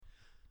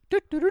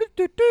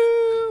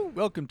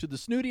Welcome to the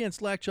Snooty and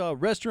Slackjaw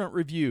Restaurant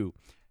Review.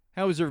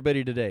 How is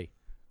everybody today?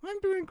 I'm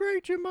doing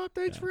great, Jim Bob.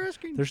 Thanks for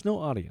asking. There's no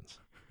audience.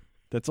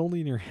 That's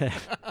only in your head.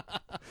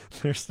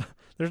 There's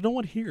no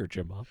one here,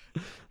 Jim Bob.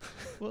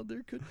 Well,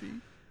 there could be.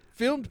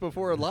 Filmed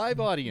before a live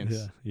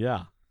audience.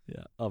 Yeah,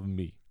 of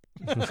me.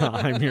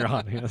 I'm your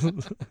audience.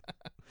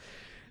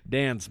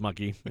 Dance,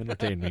 monkey.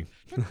 Entertain me.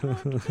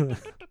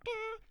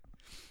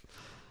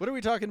 What are we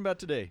talking about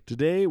today?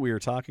 Today we are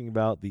talking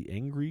about the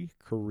Angry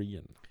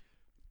Korean.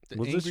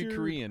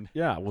 Korean.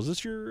 Yeah, was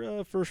this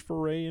your first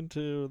foray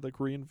into the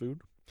Korean food?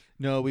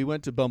 No, we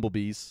went to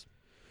Bumblebee's.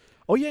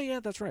 Oh,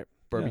 yeah, that's right.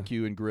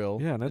 Barbecue and grill.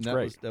 Yeah, that's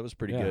great. That was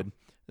pretty good.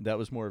 And that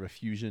was more of a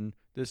fusion.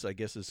 This, I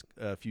guess, is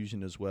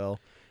fusion as well.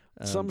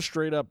 Some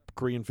straight up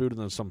Korean food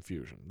and then some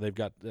fusion. They've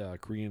got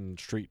Korean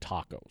street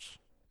tacos.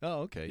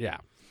 Oh, okay. Yeah.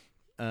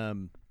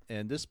 And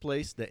this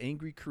place, the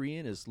Angry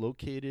Korean, is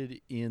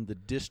located in the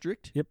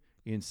district. Yep.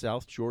 In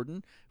South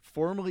Jordan,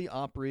 formerly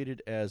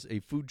operated as a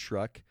food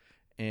truck,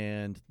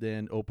 and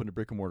then opened a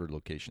brick and mortar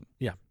location.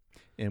 Yeah.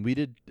 And we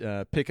did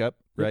pick up,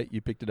 right? You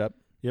picked it up.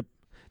 Yep.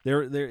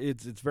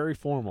 It's very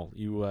formal.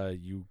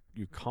 You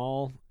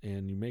call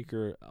and you make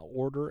your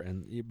order,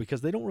 and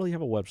because they don't really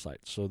have a website,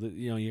 so that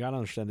you got to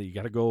understand that you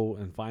got to go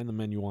and find the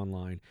menu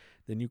online.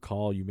 Then you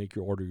call, you make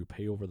your order, you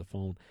pay over the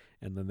phone,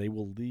 and then they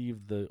will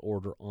leave the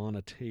order on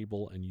a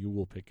table, and you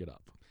will pick it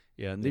up.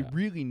 Yeah, and they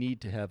really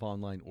need to have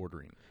online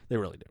ordering. They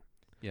really do.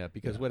 Yeah,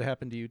 because what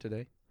happened to you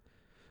today?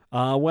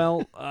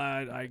 Well,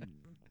 I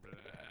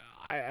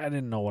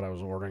didn't know what I was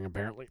ordering,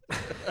 apparently.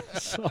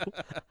 So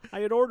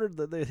I had ordered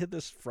they had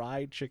this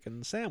fried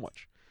chicken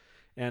sandwich.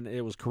 And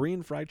it was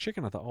Korean fried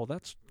chicken. I thought, oh,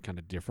 that's kind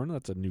of different.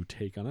 That's a new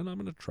take on it. I'm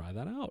going to try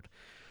that out.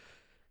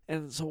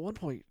 And so at one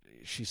point,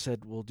 she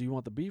said, well, do you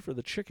want the beef or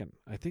the chicken?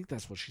 I think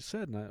that's what she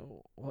said. And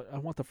I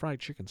want the fried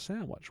chicken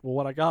sandwich. Well,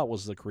 what I got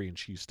was the Korean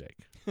cheesesteak.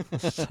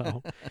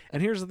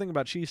 And here's the thing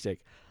about cheesesteak.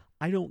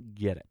 I don't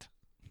get it.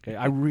 Okay,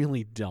 I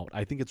really don't.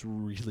 I think it's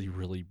really,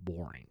 really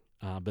boring.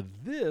 But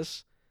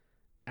this,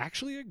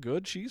 actually a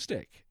good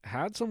cheesesteak.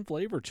 Had some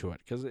flavor to it.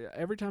 Because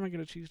every time I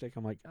get a cheesesteak,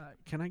 I'm like,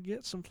 can I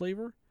get some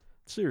flavor?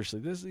 Seriously,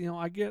 this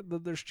I get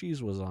that there's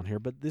Cheese Whiz on here,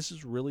 but this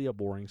is really a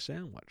boring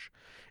sandwich.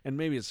 And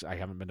maybe I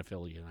haven't been to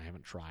Philly and I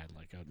haven't tried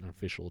like an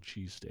official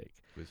cheesesteak.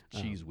 With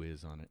Cheese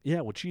Whiz on it.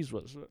 Yeah, with Cheese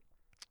Whiz.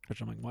 Which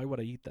I'm like, why would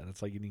I eat that?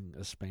 It's like eating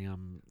a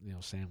Spam,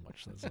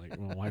 sandwich. That's like,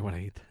 well, why would I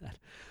eat that?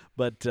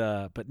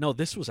 But no,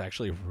 this was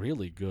actually a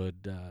really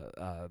good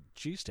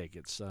cheesesteak.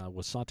 It's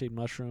with sautéed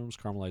mushrooms,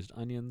 caramelized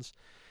onions,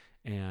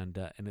 and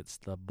it's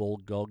the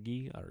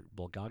bulgogi or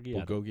bulgogi.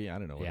 Bulgogi, I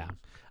don't know.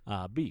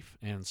 What beef,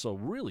 and so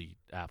really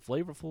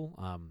flavorful.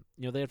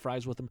 They had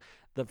fries with them.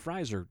 The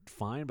fries are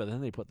fine, but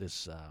then they put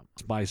this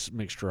spice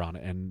mixture on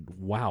it, and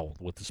wow,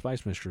 with the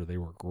spice mixture, they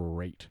were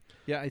great.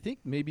 Yeah, I think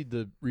maybe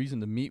the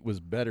reason the meat was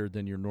better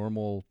than your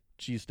normal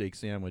cheesesteak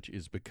sandwich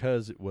is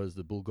because it was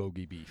the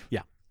bulgogi beef.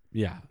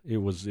 Yeah, it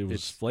was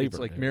flavored. It's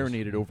like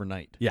marinated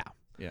overnight. Yeah.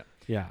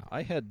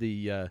 I had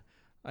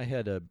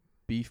a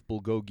beef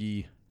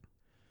bulgogi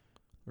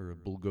or a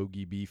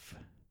bulgogi beef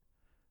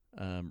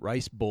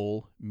rice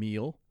bowl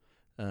meal,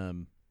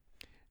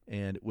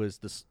 and it was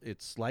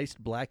it's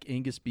sliced black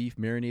Angus beef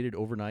marinated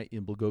overnight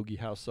in bulgogi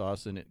house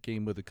sauce, and it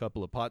came with a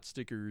couple of pot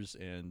stickers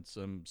and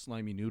some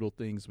slimy noodle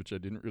things, which I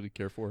didn't really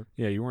care for.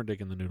 Yeah, you weren't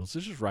digging the noodles.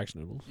 It's just rice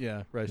noodles.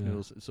 Yeah, rice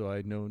noodles. So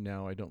I know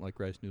now I don't like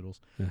rice noodles.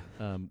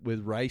 Yeah.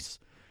 With rice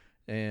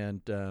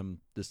and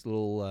this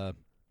little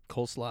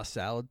coleslaw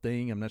salad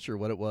thing. I'm not sure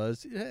what it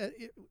was.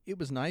 It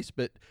was nice,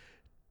 but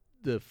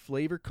the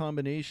flavor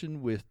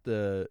combination with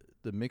the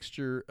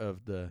mixture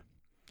of the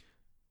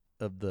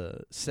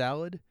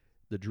salad,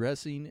 the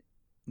dressing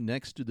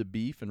next to the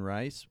beef and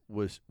rice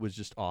was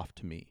just off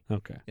to me.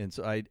 Okay. And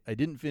so I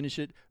didn't finish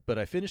it, but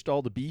I finished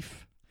all the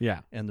beef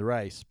and the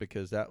rice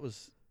because that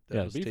was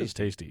the beef is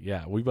tasty.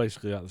 Yeah, we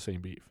basically got the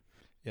same beef.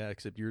 Yeah,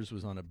 except yours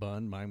was on a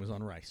bun, mine was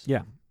on rice.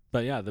 Yeah.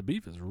 But yeah, the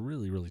beef is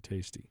really, really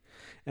tasty,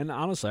 and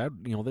honestly,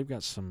 they've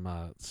got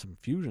some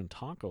fusion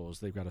tacos.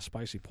 They've got a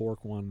spicy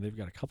pork one. They've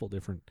got a couple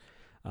different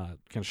kind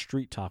of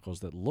street tacos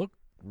that look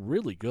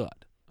really good.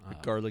 The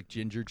garlic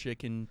ginger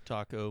chicken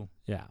taco.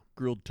 Yeah.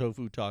 Grilled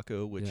tofu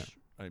taco, which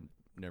I'm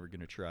never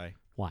going to try.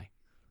 Why?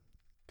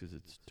 Because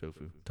it's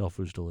tofu.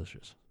 Tofu's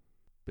delicious.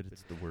 But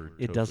it's the word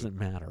It tofu. doesn't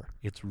matter.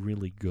 It's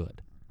really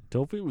good.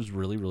 Tofu was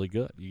really, really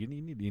good. You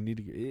need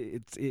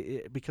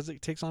to because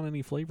it takes on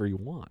any flavor you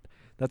want.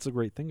 That's the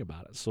great thing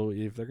about it. So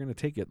if they're going to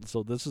take it,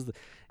 so this is the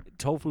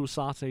tofu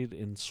sautéed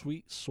in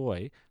sweet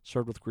soy,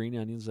 served with green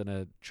onions and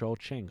a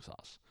chochang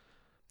sauce.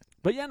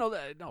 But yeah,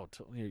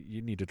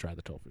 you need to try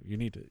the tofu. You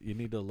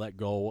need to let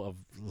go of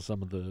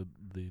some of the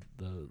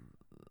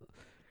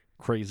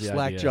crazy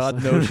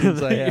slack-jawed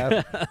notions I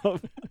have.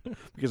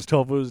 Because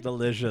tofu is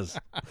delicious.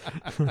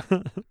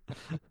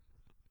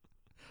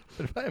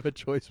 But if I have a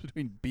choice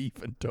between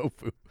beef and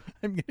tofu,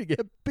 I'm going to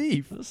get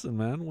beef. Listen,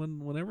 man,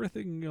 when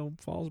everything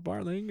falls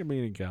apart, they ain't going to be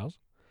eating cows.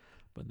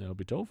 But there'll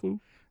be tofu.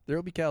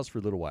 There'll be cows for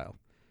a little while.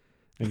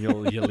 And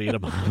you'll eat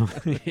them.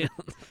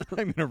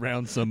 I'm gonna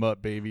round some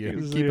up, baby, I can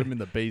and see- keep them in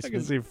the I can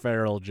basement. see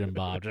feral Jim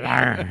Bob.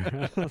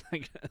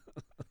 Like,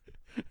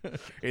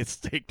 It's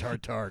steak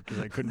tartare because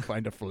I couldn't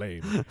find a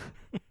flame.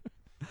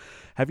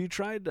 have you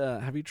tried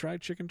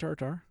chicken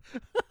tartare?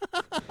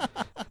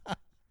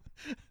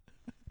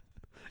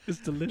 It's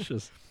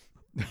delicious.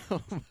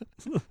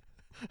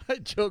 I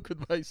joke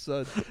with my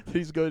son.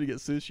 He's going to get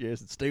sushi. I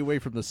said, "Stay away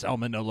from the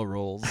salmonella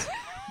rolls.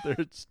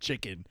 There's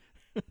chicken."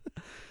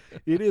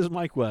 It is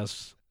my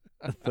quest.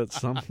 At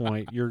some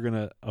point, you're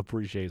gonna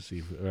appreciate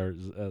seafood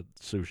or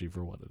sushi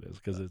for what it is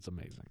because it's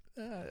amazing.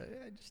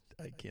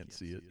 I can't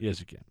see it.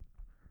 Yes, you can.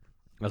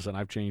 Listen,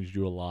 I've changed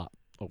you a lot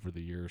over the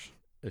years.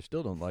 I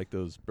still don't like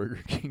those Burger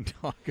King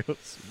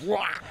tacos.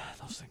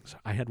 Those things.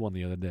 I had one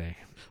the other day.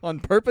 On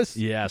purpose?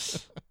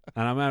 Yes,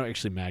 and I'm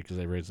actually mad because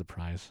they raised the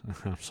price.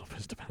 I'm so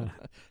pissed about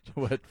it.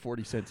 What,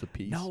 40 cents a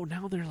piece? No,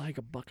 now they're like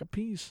 $1 a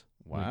piece.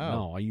 Like,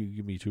 Wow. no, you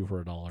give me 2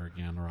 for $1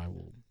 again, or I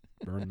will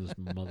burn this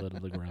mother to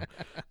the ground.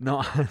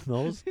 No,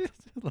 those. It's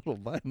a little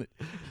violent.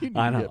 You need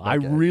I to know. get I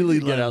back out. really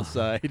You need to get love-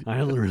 outside. I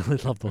really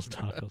love those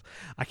tacos.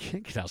 I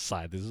can't get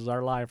outside. This is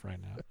our life right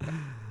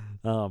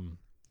now.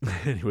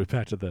 Anyway,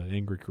 back to the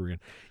Angry Korean.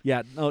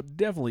 Yeah, no,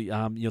 definitely.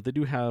 They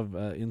do have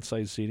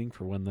inside seating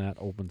for when that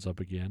opens up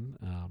again.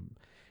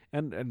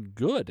 And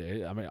good.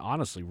 I mean,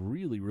 honestly,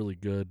 really, really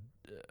good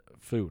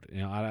food.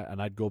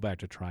 I'd go back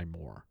to try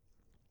more.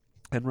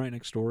 And right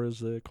next door is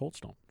the Cold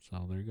Stone.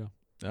 So there you go.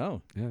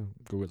 Oh, Yeah,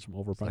 go get some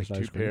overpriced like ice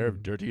two cream. pair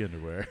of dirty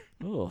underwear.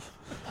 Ugh.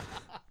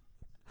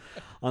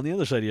 On the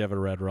other side, you have a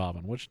Red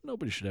Robin, which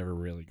nobody should ever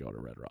really go to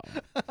Red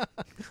Robin.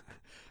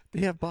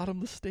 They have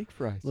bottomless steak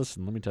fries.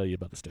 Listen, let me tell you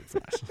about the steak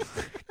fries.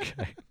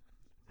 Okay.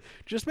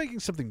 Just making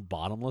something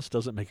bottomless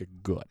doesn't make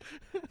it good.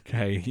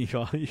 Okay. You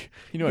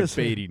know I'm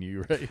Listen. baiting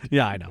you, right?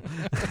 Yeah, I know.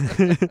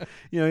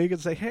 You can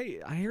say,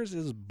 hey, here's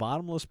this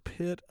bottomless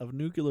pit of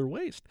nuclear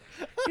waste.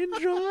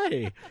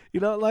 Enjoy.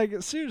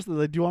 Like, seriously,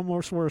 like, do you want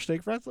more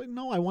steak fries? Like,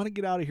 no, I want to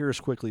get out of here as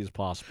quickly as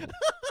possible.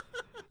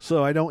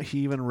 So I don't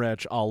heave and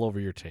retch all over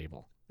your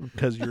table.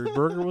 Because your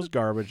burger was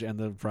garbage and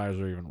the fries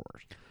are even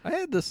worse. I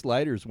had the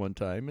sliders one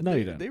time, and No,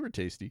 you didn't. they were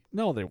tasty.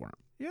 No, they weren't.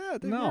 Yeah,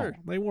 they No, were.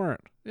 they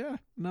weren't. Yeah,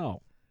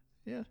 No.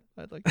 yeah,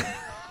 I'd like that.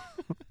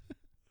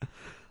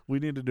 We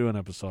need to do an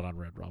episode on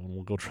Red Robin.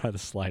 We'll go try the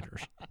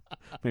sliders.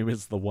 Maybe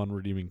it's the one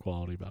redeeming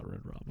quality about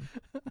Red Robin.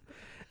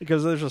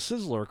 Because there's a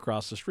Sizzler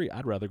across the street.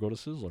 I'd rather go to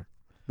Sizzler.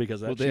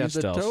 Because that Well, they have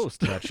cheese the toast. toast.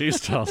 That cheese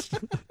toast.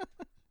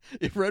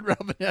 If Red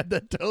Robin had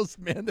that toast,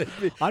 man, they'd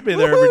be. I'd be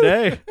there every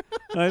day.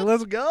 Like,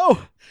 let's go.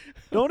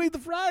 Don't eat the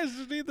fries.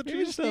 Just eat the You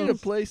cheese just need a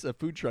toast. a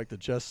food truck that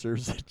just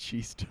serves a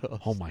cheese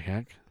toast. Oh, my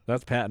heck.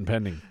 That's patent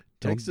pending.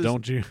 Texas-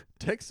 Don't you?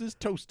 Texas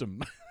toast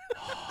 'em.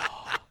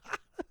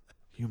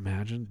 You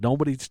imagine?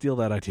 Nobody'd steal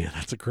that idea.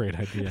 That's a great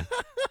idea.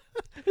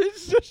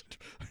 It's just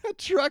a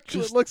truck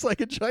Just- that looks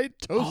like a giant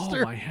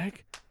toaster. Oh, my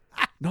heck.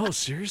 No,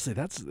 seriously,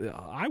 that's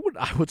I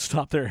would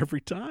stop there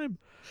every time.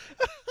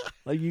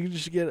 Like, you can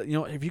just get,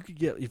 if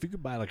you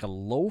could buy like a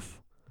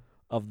loaf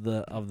of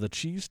the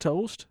cheese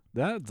toast,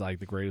 that's like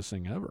the greatest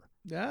thing ever.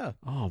 Yeah,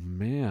 Oh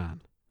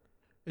man.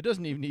 it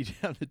doesn't even need to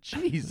have the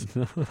cheese.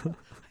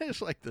 I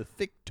just like the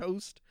thick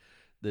toast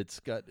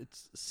it's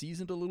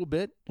seasoned a little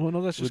bit. Well,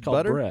 no, that's just With called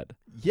butter? bread.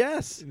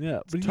 Yes. Yeah,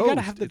 but It's you gotta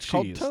toast. have the It's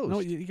called cheese. toast. No,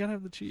 you gotta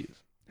have the cheese.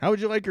 How would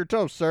you like your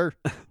toast, sir?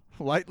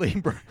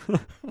 lightly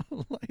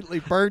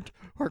burnt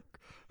or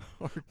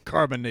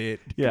carbonated?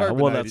 Yeah, well,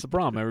 carbonated? that's the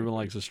problem. Everyone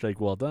likes a steak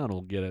well done.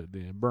 Will get it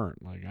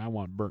burnt. Like, I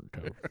want burnt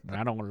toast.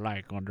 I don't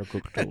like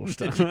undercooked toast.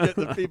 Did you get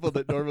the people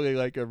that normally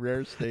like a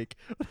rare steak?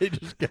 They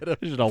just get a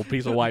Just an old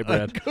piece of white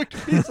bread.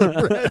 uncooked piece of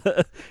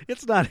bread.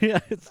 It's not. Yeah,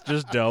 it's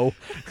just dough.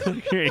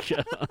 Here you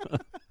go.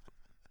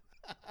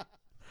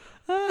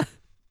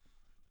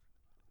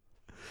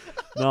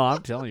 No,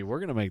 I'm telling you, we're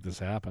gonna make this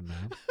happen,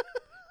 man.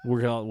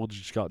 We'll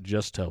just call it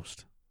just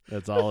toast.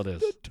 That's all it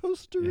is. The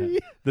toastery. Yeah.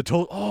 The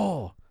toast.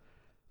 Oh,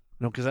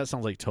 no, because that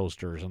sounds like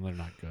toasters, and they're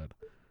not good.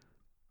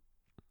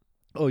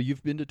 Oh,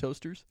 you've been to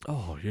Toasters?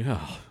 Oh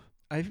yeah.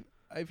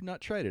 I've not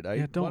tried it. I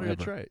Yeah, don't wanted to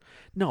ever. try it.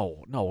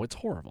 No, it's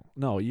horrible.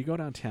 No, you go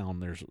downtown.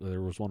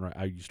 There was one.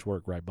 I used to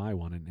work right by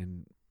one,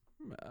 and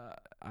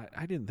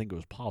I didn't think it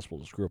was possible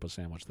to screw up a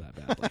sandwich that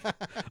badly.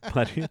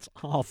 But it's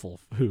awful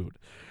food.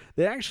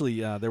 They actually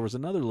there was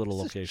another little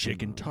This is location.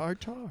 chicken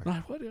tartare.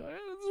 What? This is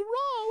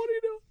raw. What are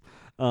you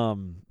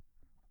doing?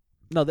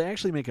 No, they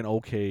actually make an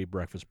okay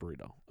breakfast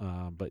burrito.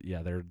 But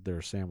yeah,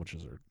 their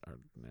sandwiches are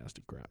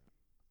nasty crap.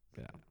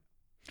 Yeah.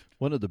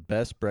 One of the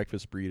best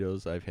breakfast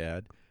burritos I've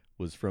had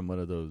was from one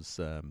of those.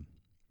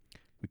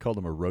 We called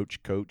them a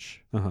Roach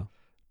Coach Uh-huh.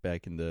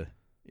 back in the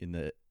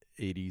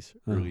 80s,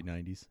 Uh-huh. early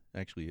 90s.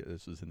 Actually,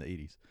 this was in the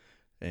 80s,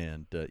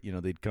 and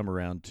they'd come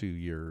around to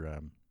your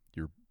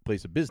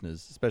place of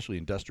business, especially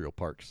industrial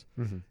parks,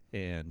 Mm-hmm.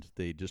 and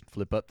they'd just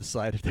flip up the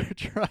side of their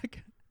truck,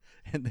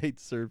 and they'd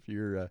serve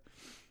your.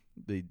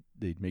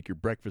 They'd make your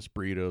breakfast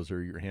burritos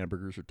or your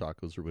hamburgers or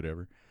tacos or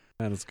whatever.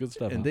 And it's good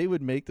stuff. And huh? they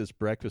would make this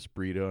breakfast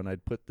burrito, and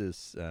I'd put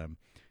this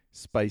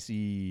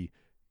spicy,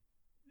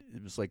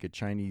 it was like a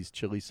Chinese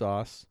chili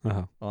sauce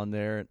Uh-huh. on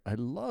there. And I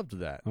loved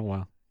that. Oh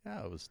wow.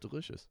 Yeah, it was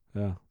delicious.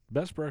 Yeah.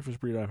 Best breakfast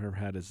burrito I've ever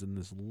had is in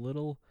this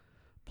little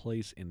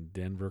place in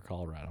Denver,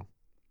 Colorado.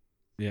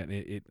 Yeah, and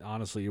it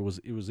honestly, it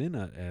was in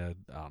an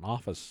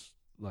office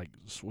like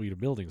suite of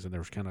buildings, and there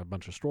was kind of a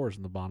bunch of stores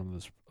in the bottom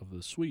of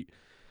the suite.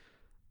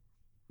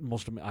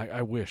 Most of me,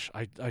 I wish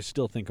I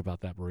still think about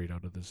that burrito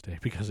to this day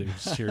because it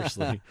was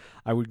seriously.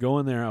 I would go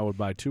in there, I would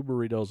buy 2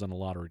 burritos and a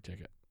lottery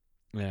ticket.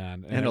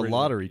 And a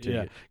lottery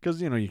ticket.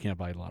 Because you can't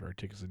buy lottery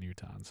tickets in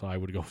Utah, and so I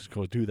would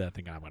go do that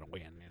thinking I'm going to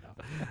win,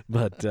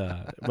 But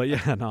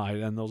yeah, no,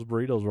 and those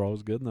burritos were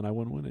always good, and then I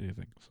wouldn't win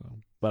anything. So,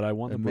 but I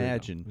won the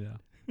Imagine. burrito. Yeah,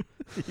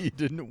 You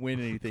didn't win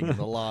anything in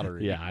the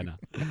lottery. Yeah, I know.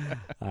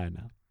 I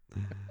know.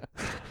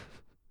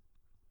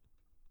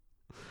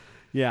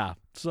 Yeah.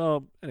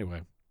 So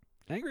anyway,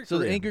 Angry So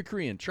Korean. the Angry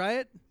Korean, try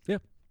it.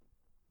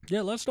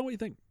 Yeah, let us know what you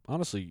think.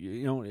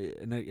 Honestly,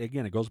 and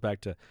again, it goes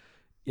back to,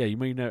 yeah, you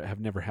may have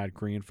never had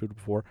Korean food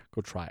before.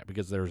 Go try it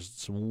because there's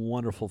some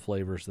wonderful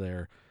flavors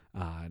there.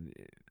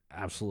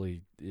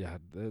 Absolutely, yeah,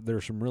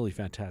 there's some really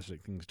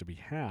fantastic things to be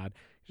had.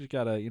 You just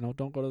gotta,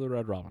 don't go to the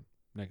Red Robin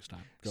next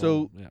time.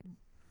 Yeah.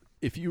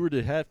 If you were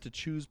to have to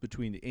choose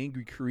between the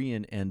Angry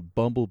Korean and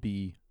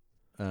Bumblebee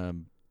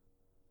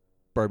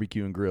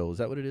barbecue and grill, is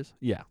that what it is?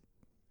 Yeah.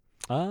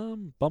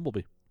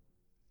 Bumblebee.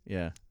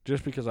 Yeah.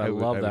 Just because I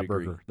love that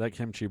burger. Agree. That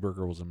kimchi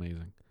burger was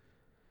amazing.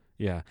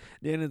 Yeah.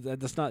 And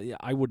that's not. Yeah,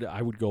 I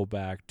would go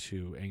back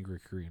to Angry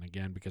Korean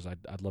again because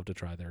I'd love to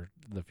try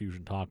the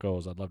fusion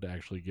tacos. I'd love to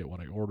actually get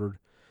what I ordered.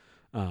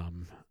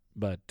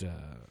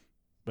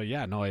 But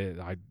yeah,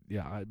 no,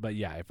 but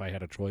yeah, if I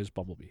had a choice,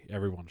 Bumblebee.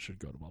 Everyone should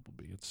go to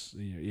Bumblebee. It's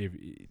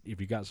if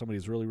you got somebody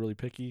who's really, really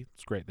picky,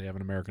 it's great. They have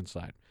an American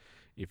side.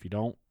 If you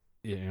don't,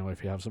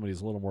 if you have somebody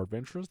who's a little more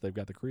adventurous, they've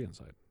got the Korean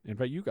side. In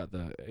fact, you got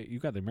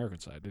the American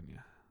side, didn't you?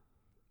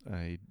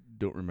 I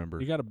don't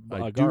remember. You got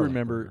I a do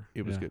remember burger.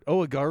 it was good.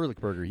 Oh, a garlic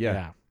burger.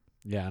 Yeah.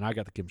 Yeah, and I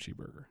got the kimchi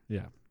burger.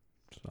 Yeah.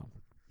 So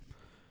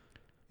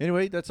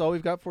anyway, that's all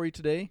we've got for you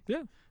today.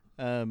 Yeah.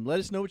 Let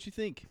us know what you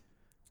think.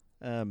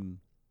 And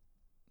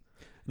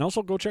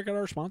also go check out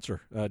our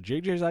sponsor,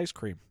 JJ's Ice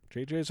Cream.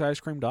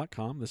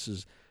 JJ'sIceCream.com. This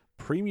is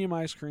premium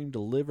ice cream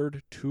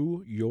delivered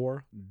to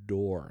your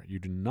door. You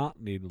do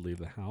not need to leave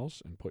the house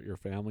and put your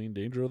family in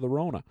danger of the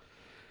Rona.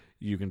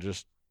 You can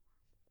just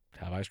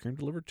have ice cream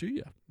delivered to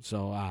you.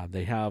 So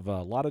they have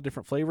a lot of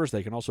different flavors.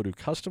 They can also do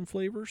custom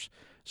flavors.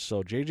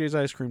 So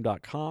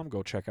JJ'sIceCream.com.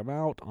 Go check them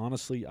out.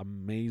 Honestly,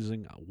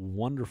 amazing,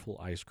 wonderful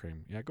ice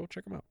cream. Yeah, go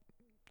check them out.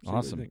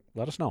 Awesome.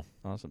 Let us know.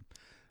 Awesome.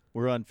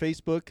 We're on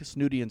Facebook,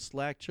 Snooty and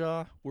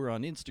Slackjaw. We're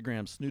on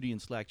Instagram, Snooty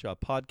and Slackjaw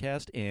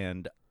Podcast,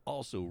 and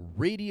also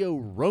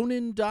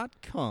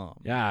RadioRonin.com.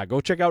 Yeah,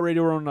 go check out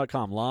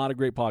RadioRonin.com. A lot of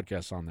great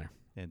podcasts on there.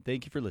 And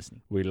thank you for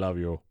listening. We love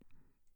you.